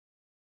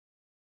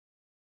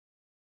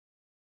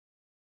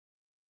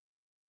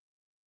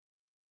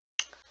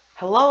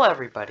Hello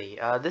everybody,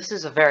 this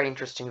is a very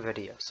interesting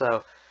video.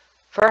 So,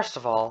 first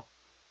of all,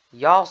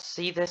 y'all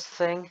see this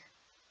thing?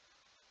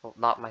 Well,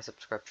 not my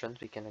subscriptions,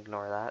 we can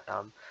ignore that.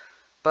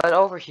 But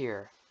over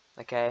here,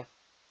 okay,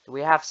 we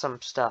have some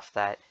stuff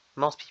that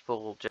most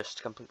people will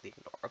just completely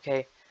ignore,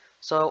 okay?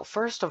 So,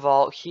 first of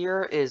all,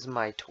 here is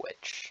my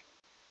Twitch.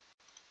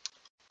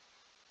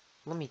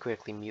 Let me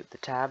quickly mute the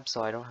tab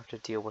so I don't have to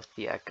deal with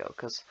the echo,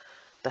 because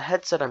the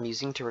headset I'm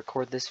using to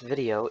record this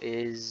video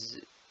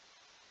is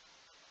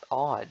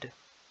odd.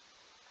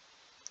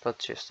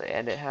 Let's just say,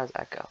 and it has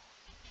echo.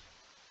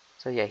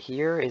 So yeah,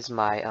 here is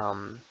my,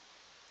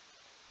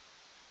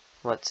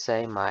 let's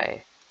say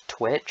my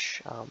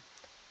Twitch,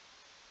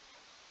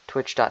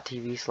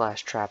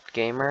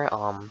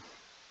 twitch.tv/TrappedGamer,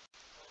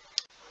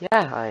 yeah,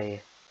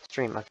 I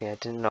stream. Okay, I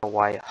didn't know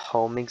why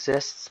home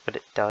exists, but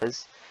it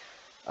does.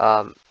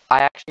 I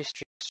actually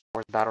stream Star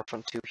Wars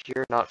Battlefront 2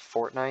 here, not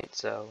Fortnite,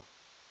 so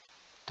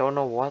don't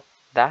know what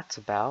that's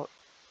about.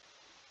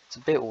 It's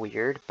a bit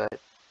weird, but,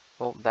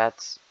 well,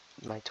 that's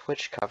my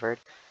Twitch covered.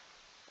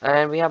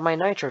 And we have my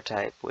Nitro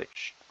type,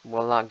 which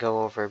we'll not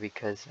go over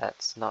because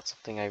that's not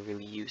something I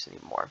really use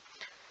anymore.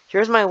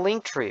 Here's my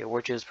link tree,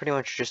 which is pretty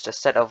much just a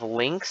set of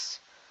links.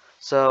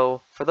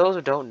 So, for those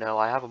who don't know,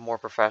 I have a more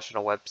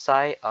professional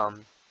website.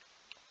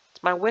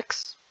 It's my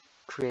Wix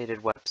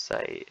created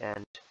website,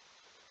 and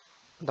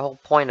the whole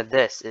point of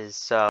this is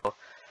so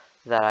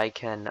that I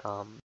can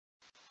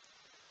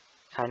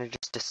kind of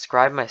just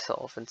describe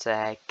myself and say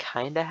I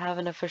kind of have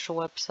an official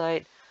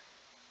website.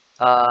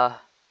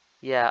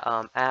 Yeah,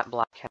 at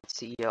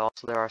BlackCatCEO.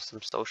 Also, there are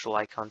some social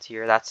icons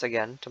here. That's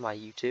again to my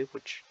YouTube,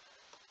 which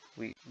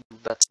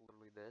that's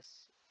literally this.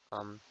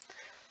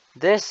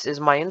 This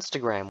is my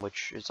Instagram,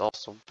 which is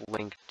also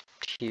linked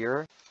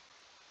here.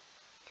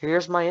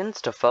 Here's my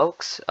Insta,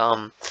 folks.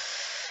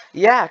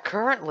 Yeah,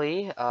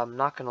 currently, I'm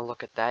not gonna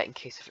look at that in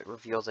case if it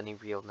reveals any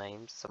real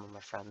names. Some of my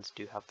friends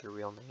do have their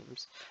real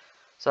names.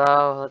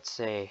 So, let's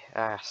see,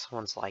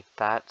 someone's like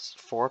that,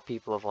 4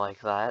 people have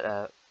liked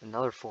that,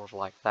 another 4 have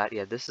liked that.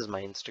 Yeah, this is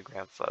my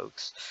Instagram,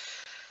 folks.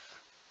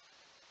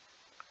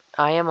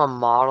 I am a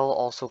model,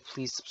 also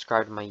please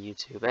subscribe to my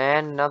YouTube,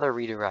 and another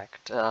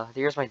redirect.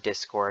 Here's my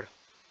Discord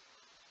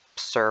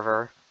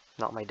server,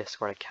 not my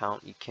Discord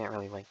account, you can't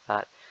really link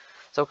that.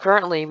 So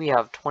currently we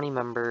have 20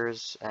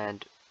 members,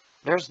 and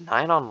there's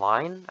 9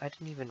 online? I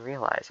didn't even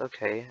realize.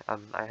 Okay,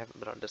 I haven't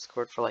been on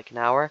Discord for like an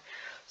hour,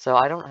 so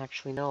I don't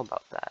actually know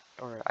about that,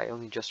 or I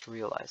only just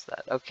realized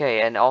that.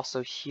 Okay, and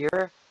also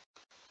here,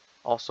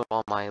 also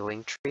on my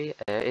link tree,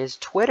 is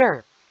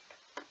Twitter.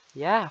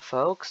 Yeah,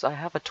 folks, I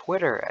have a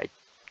Twitter.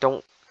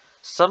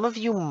 Some of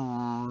you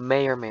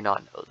may or may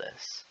not know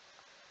this.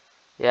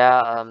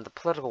 Yeah, the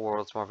political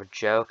world's more of a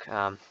joke.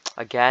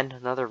 Again,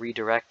 another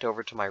redirect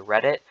over to my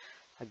Reddit.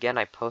 Again,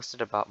 I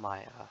posted about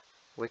my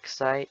Wix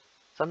site.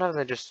 Sometimes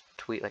I just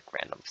tweet like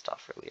random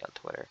stuff really on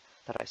Twitter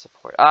that I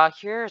support.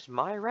 Here's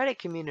my Reddit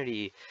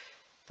community.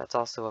 That's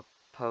also a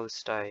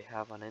post I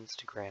have on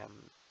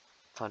Instagram.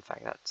 Fun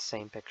fact, that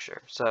same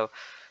picture. So,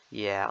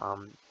 yeah,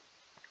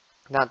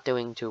 not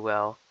doing too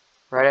well.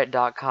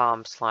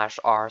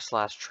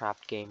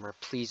 Reddit.com/r/TrappedGamer.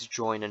 Please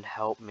join and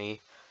help me.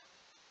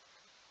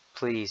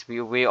 Please,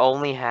 we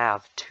only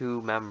have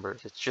 2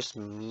 members. It's just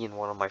me and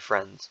one of my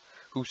friends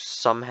who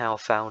somehow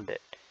found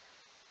it.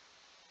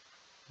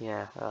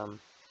 Yeah,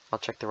 I'll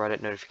check the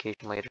Reddit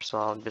notification later, so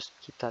I'll just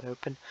keep that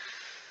open.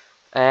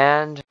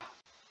 And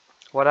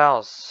what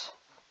else?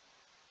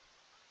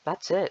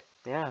 That's it.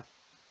 Yeah,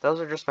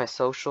 those are just my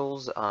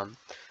socials.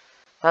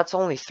 That's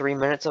only 3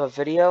 minutes of a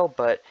video,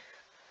 but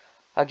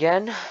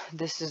again,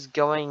 this is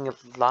going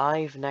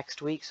live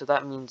next week, so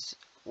that means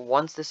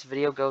once this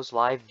video goes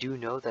live, do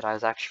know that I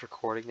was actually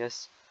recording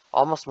this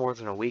almost more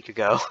than a week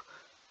ago.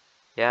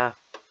 Yeah,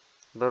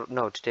 but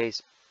no, today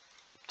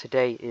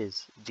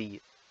is the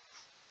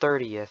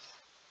 30th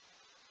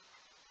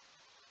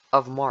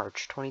of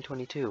March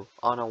 2022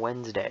 on a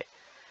Wednesday.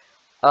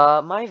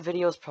 My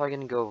video is probably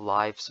gonna go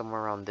live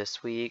somewhere around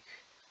this week.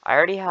 I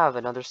already have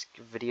another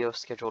video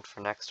scheduled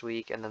for next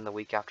week, and then the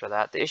week after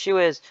that. The issue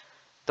is,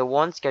 the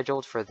one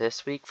scheduled for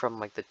this week from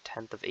like the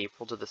 10th of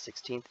April to the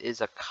 16th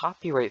is a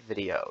copyright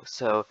video.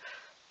 So,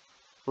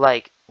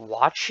 like,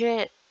 watch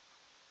it,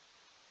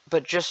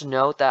 but just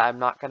note that I'm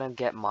not gonna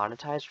get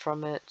monetized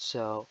from it.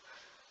 So,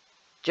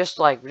 just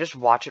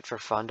watch it for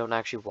fun. Don't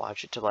actually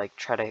watch it to like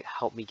try to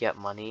help me get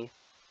money,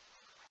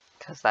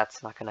 because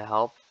that's not gonna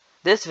help.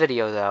 This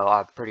video, though,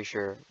 I'm pretty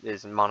sure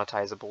is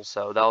monetizable,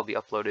 so that'll be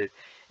uploaded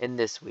in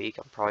this week.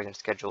 I'm probably gonna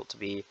schedule it to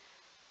be,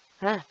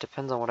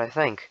 depends on what I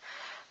think.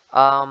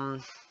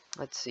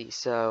 Let's see,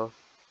 so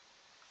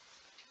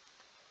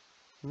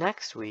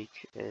next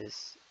week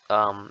is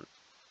a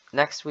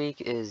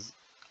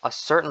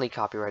certainly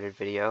copyrighted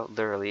video.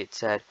 Literally, it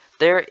said,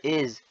 there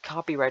is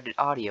copyrighted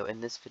audio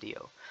in this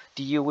video.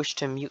 Do you wish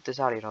to mute this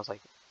audio? And I was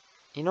like,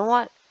 you know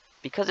what?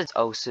 Because it's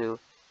Osu,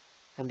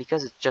 and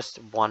because it's just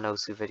one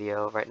Osu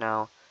video right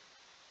now,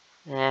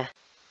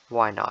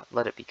 why not?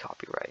 Let it be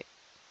copyright.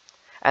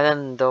 And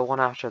then the one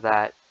after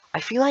that, I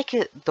feel like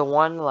the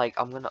one like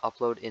I'm gonna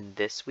upload in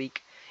this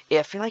week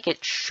I feel like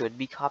it should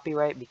be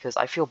copyright because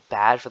I feel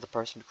bad for the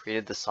person who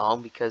created the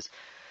song because,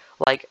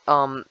 like,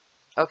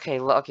 okay,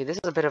 okay, this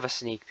is a bit of a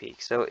sneak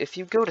peek. So if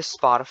you go to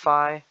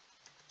Spotify,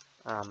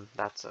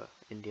 that's a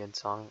Indian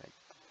song.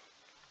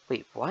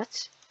 Wait,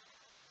 what?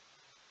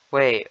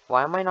 Wait,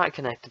 why am I not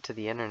connected to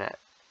the internet?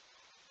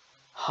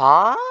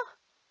 Huh?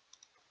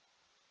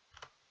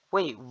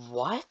 Wait,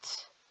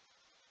 what?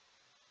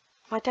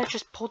 My dad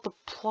just pulled the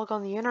plug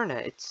on the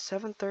internet. It's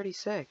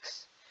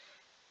 7:36.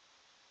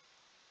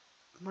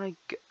 My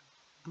g-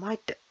 my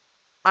d-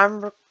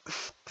 I'm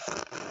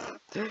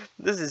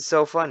This is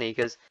so funny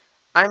because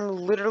I'm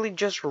literally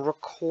just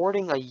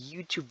recording a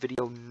YouTube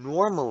video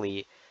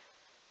normally,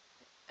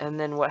 and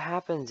then what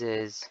happens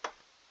is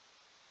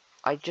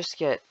I just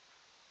get,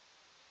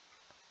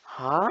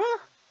 huh?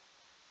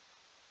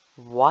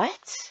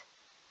 What?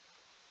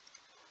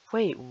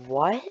 Wait,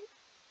 what?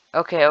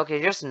 Okay,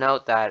 okay, just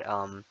note that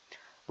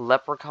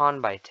Leprechaun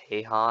by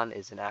Tehan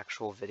is an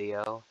actual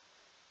video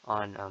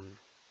on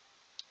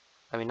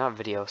I mean not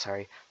video,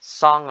 sorry,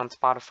 song on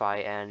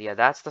Spotify, and yeah,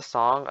 that's the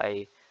song.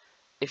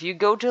 If you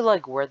go to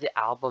like where the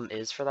album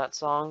is for that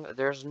song,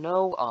 there's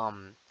no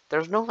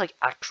like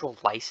actual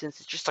license.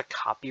 It's just a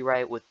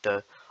copyright with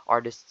the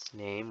artist's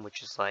name,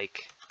 which is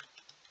like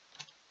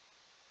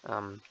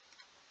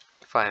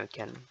if I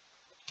can,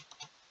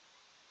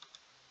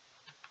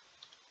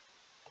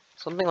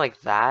 something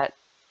like that.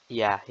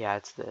 Yeah,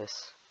 it's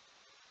this.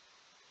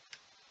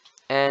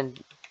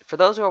 And for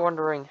those who are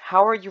wondering,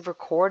 how are you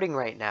recording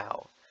right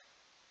now?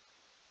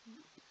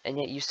 And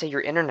yet you say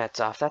your internet's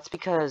off. That's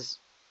because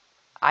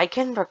I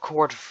can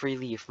record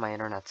freely if my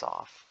internet's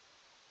off.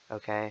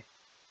 Okay?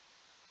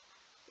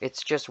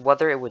 It's just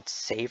whether it would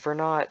save or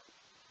not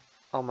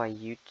on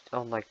my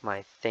on like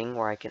my thing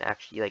where I can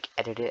actually like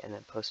edit it and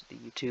then post it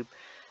to YouTube.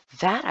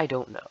 That I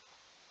don't know.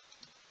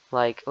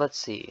 Like, let's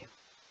see.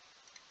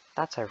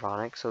 That's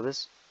ironic. So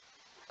this,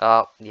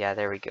 oh yeah,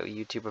 there we go.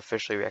 YouTube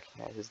officially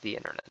recognizes the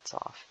internet's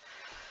off.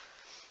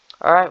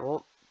 All right,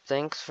 well,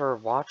 thanks for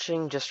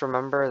watching. Just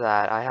remember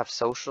that I have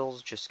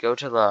socials. Just go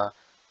to the,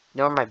 you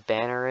know where my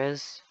banner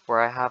is, where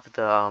I have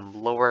the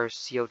lower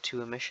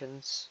CO2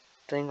 emissions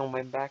thing on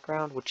my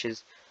background, which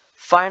is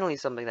finally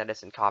something that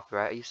isn't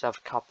copyright. I used to have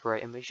a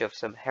copyright image of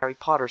some Harry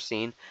Potter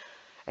scene,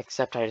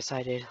 except I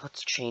decided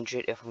let's change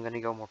it if I'm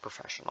gonna go more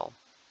professional.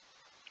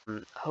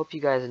 Hope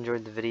you guys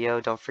enjoyed the video.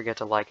 Don't forget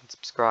to like and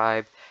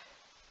subscribe,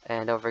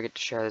 and don't forget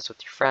to share this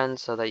with your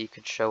friends so that you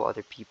could show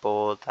other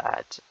people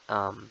that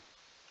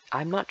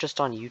I'm not just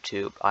on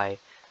YouTube.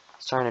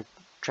 Trying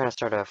to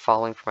start a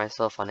following for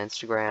myself on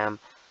Instagram.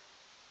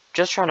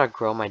 Just trying to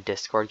grow my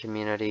Discord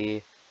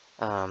community.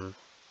 You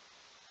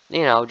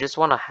know, just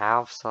want to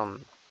have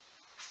some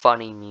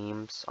funny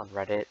memes on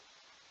Reddit,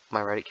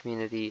 my Reddit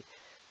community,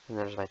 and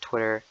there's my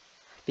Twitter.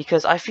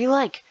 Because I feel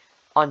like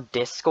on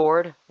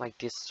Discord, my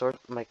Discord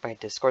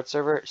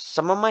server,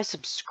 some of my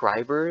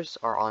subscribers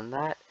are on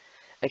that.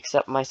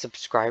 Except my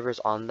subscribers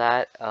on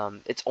that,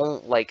 it's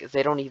only like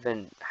they don't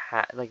even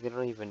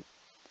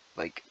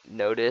like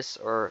notice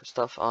or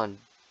stuff on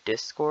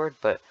Discord,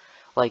 but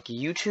like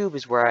YouTube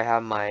is where I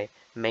have my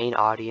main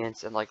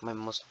audience and like my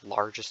most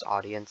largest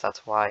audience.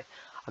 That's why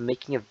I'm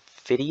making a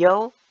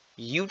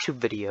YouTube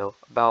video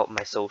about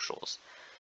my socials.